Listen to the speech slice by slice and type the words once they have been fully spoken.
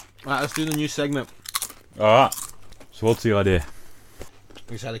Alright, let's do the new segment. Alright. So what's the idea?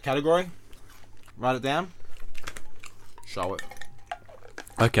 We say the category, write it down, show it.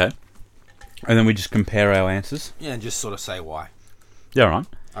 Okay. And then we just compare our answers? Yeah, and just sort of say why. Yeah, right.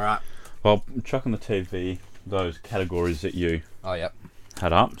 Alright. Well, chuck on the TV those categories that you Oh, yep.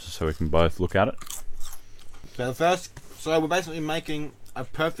 had up so we can both look at it. So we're basically making a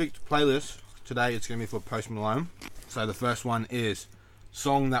perfect playlist. Today it's going to be for Post Malone. So the first one is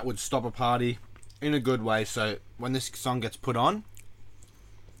song that would stop a party in a good way. So when this song gets put on,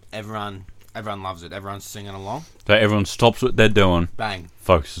 everyone loves it. Everyone's singing along. So everyone stops what they're doing, Bang.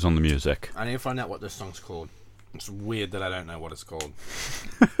 focuses on the music. I need to find out what this song's called. It's weird that I don't know what it's called.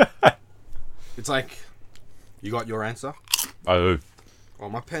 It's like, you got your answer? Oh. Oh,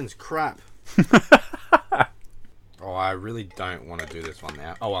 my pen's crap. Oh, I really don't want to do this one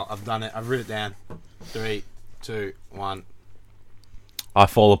now. Oh, well, I've done it. I've written it down. 3, 2, 1. I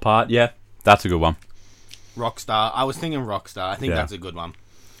Fall Apart, yeah. That's a good one. Rockstar. I was thinking Rockstar. I think Yeah. that's a good one.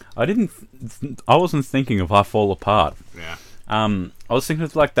 I wasn't thinking of I Fall Apart. Yeah. I was thinking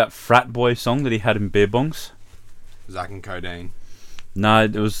of like that frat boy song that he had in Beer Bongs. Zack and Codeine. No,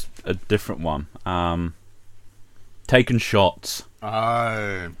 it was a different one. Taking Shots.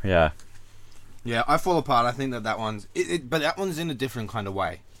 Oh. Yeah. Yeah, I Fall Apart. I think that one's... but that one's in a different kind of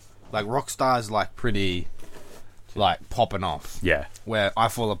way. Like, Rockstar's like pretty... like, popping off. Yeah. Where I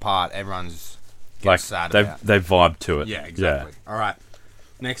Fall Apart, everyone's... Like, sad they about. vibe to it. Yeah, exactly. Yeah. Alright.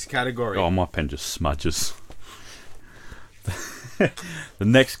 Next category. Oh, my pen just smudges. The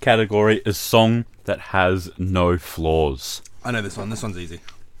next category is song that has no flaws. I know this one. This one's easy.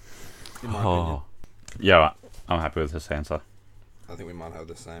 In my opinion. Yeah, right. I'm happy with this answer. I think we might have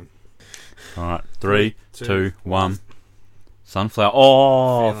the same. Alright, 3, 2, 1. Sunflower.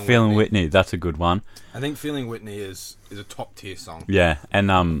 Oh, Feeling Whitney. Whitney. That's a good one. I think Feeling Whitney is a top tier song. Yeah,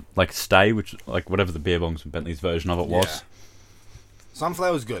 and like Stay, which like whatever the Beer Bongs and Bentley's version of it was. Yeah.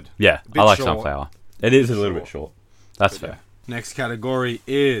 Sunflower's good. Yeah, Bit I like short. Sunflower. It is a little bit short. That's But fair. yeah. Next category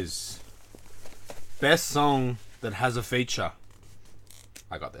is best song that has a feature.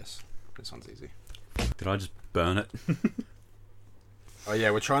 I got this. This one's easy. Did I just burn it? Oh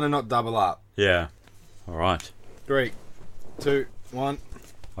yeah, we're trying to not double up. Yeah. Alright. 3, 2, 1.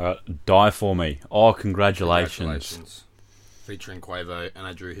 Alright, Die For Me. Oh, congratulations. Featuring Quavo, and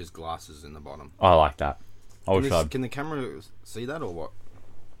I drew his glasses in the bottom. I like that. I wish I'd... Can the camera see that or what?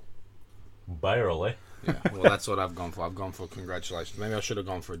 Barely. Yeah, well that's what I've gone for. I've gone for congratulations. Maybe I should have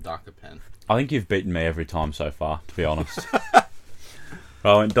gone for a darker pen. I think you've beaten me every time so far, to be honest.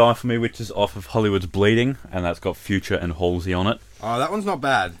 I went Die For Me, which is off of Hollywood's Bleeding, and that's got Future and Halsey on it. Oh, that one's not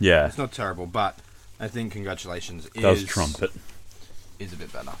bad. Yeah. It's not terrible, but I think congratulations Does Trumpet. is a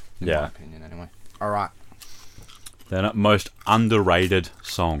bit better, in Yeah. my opinion anyway. Alright, Then most underrated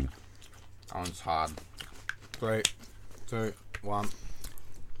song. that one's hard. 3, 2, 1.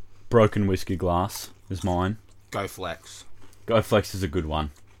 Broken Whiskey Glass is mine. Go Flex. Go Flex is a good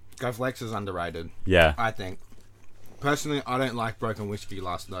one. Go Flex is underrated, Yeah. I think. Personally, I don't like Broken Whiskey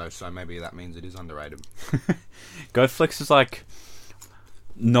Glass though, so maybe that means it is underrated. Go Flex is like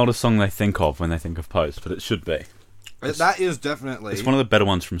not a song they think of when they think of Post, but it should be. That is definitely... It's one of the better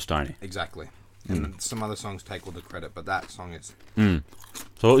ones from Stoney. Exactly. And some other songs take all the credit, but that song is So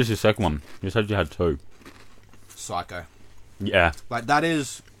what was your second one? You said you had 2. Psycho. Yeah. Like, that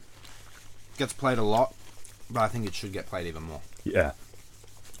is... gets played a lot, but I think it should get played even more. Yeah.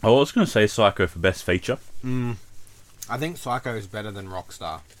 I was going to say Psycho for best feature. I think Psycho is better than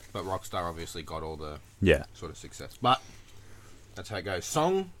Rockstar, but Rockstar obviously got all the Yeah. sort of success. But that's how it goes.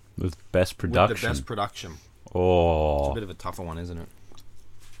 Song With best production. with the best production. It's a Oh. bit of a tougher one, isn't it?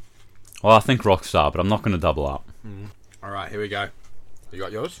 Well, I think Rockstar, but I'm not going to double up. Alright, here we go. You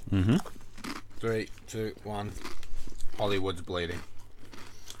got yours? Mm-hmm. 3, 2, 1. Hollywood's Bleeding.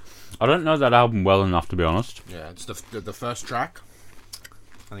 I don't know that album well enough, to be honest. Yeah, it's the first track.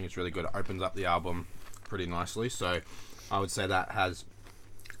 I think it's really good. It opens up the album pretty nicely, so I would say that has...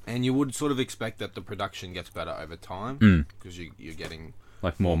 And you would sort of expect that the production gets better over time, because you're getting...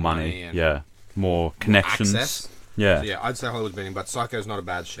 Like more money. and Yeah. More connections. access. Yeah. So yeah, I'd say Hollywood's Bleeding, but Psycho's not a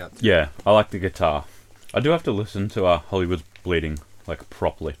bad shout. Yeah, I like the guitar. I do have to listen to Hollywood's Bleeding, like,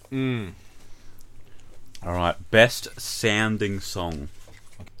 properly. Alright, best sounding song.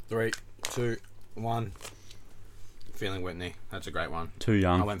 3, 2, 1. Feeling Whitney. That's a great one. Too I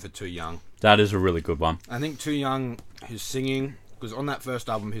Young. went for Too Young. That is a really good one. I think Too Young, his singing... Because on that first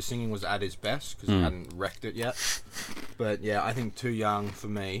album, his singing was at his best, because he hadn't wrecked it yet. But yeah, I think Too Young, for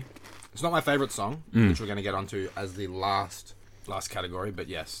me... It's not my favourite song, which we're going to get onto as the last category, but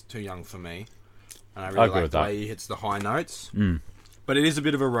yes, Too Young for me. And I really agree like with the that. way he hits the high notes. But it is a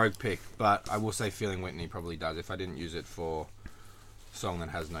bit of a rogue pick. But I will say Feeling Whitney probably does if I didn't use it for a song that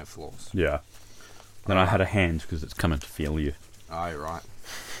has no flaws. Yeah. Then I had a hand because it's coming to feel you. Oh, you're right.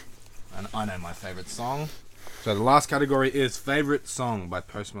 And I know my favourite song. So the last category is Favourite Song by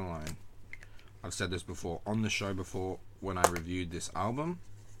Post Malone. I've said this before on the show before when I reviewed this album.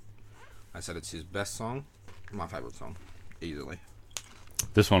 I said it's his best song. My favourite song. Easily.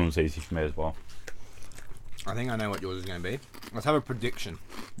 This one was easy for me as well. I think I know what yours is going to be. Let's have a prediction.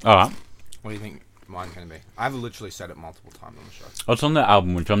 Alright. What do you think mine's going to be? I've literally said it multiple times on the show. Oh, it's on the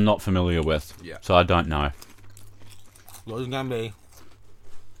album, which I'm not familiar with. Yeah. So I don't know. Yours is going to be...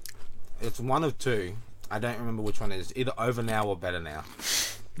 It's one of two. I don't remember which one it is. Either Over Now or Better Now.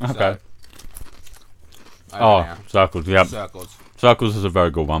 Okay. So, Over Now. Circles, yep. Circles. Circles is a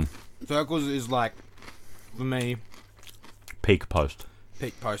very good one. Circles is like, for me, Peak Post.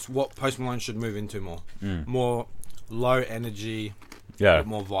 peak Post. What Post Malone should move into more. Mm. More low energy, Yeah. but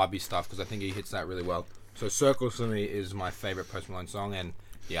more vibey stuff, because I think he hits that really well. So Circles for me is my favourite Post Malone song, and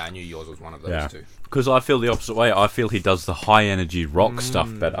yeah, I knew yours was one of those too. Because I feel the opposite way. I feel he does the high energy rock stuff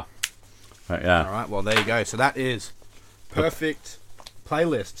better. But yeah. Alright, well there you go. So that is perfect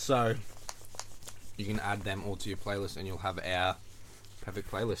playlist. So you can add them all to your playlist and you'll have our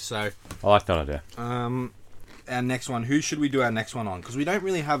perfect playlist. So I like that idea. our next one, who should we do our next one on? Because we don't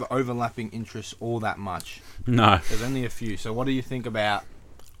really have overlapping interests all that much. No. There's only a few. So what do you think about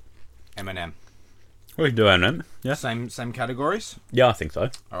Eminem? We can do Eminem. Yeah. Same categories? Yeah, I think so.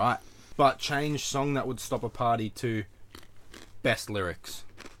 Alright. But change song that would stop a party to best lyrics.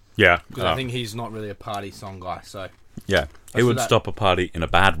 Yeah. Because I think he's not really a party song guy, so... Yeah. He So would that- stop a party in a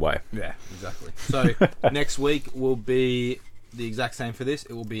bad way. Yeah, exactly. So next week will be the exact same for this.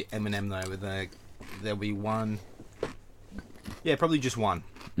 It will be Eminem though. There'll be one. Yeah, probably just one.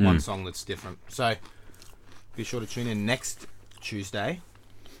 One song that's different. So be sure to tune in next Tuesday,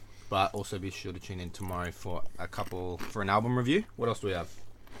 but also be sure to tune in tomorrow for an album review. What else do we have?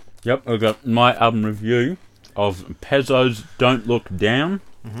 Yep, I've got my album review of Pezzo's Don't Look Down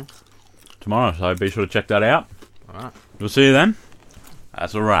tomorrow, so be sure to check that out. All right. We'll see you then.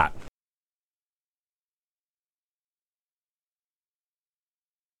 That's a wrap.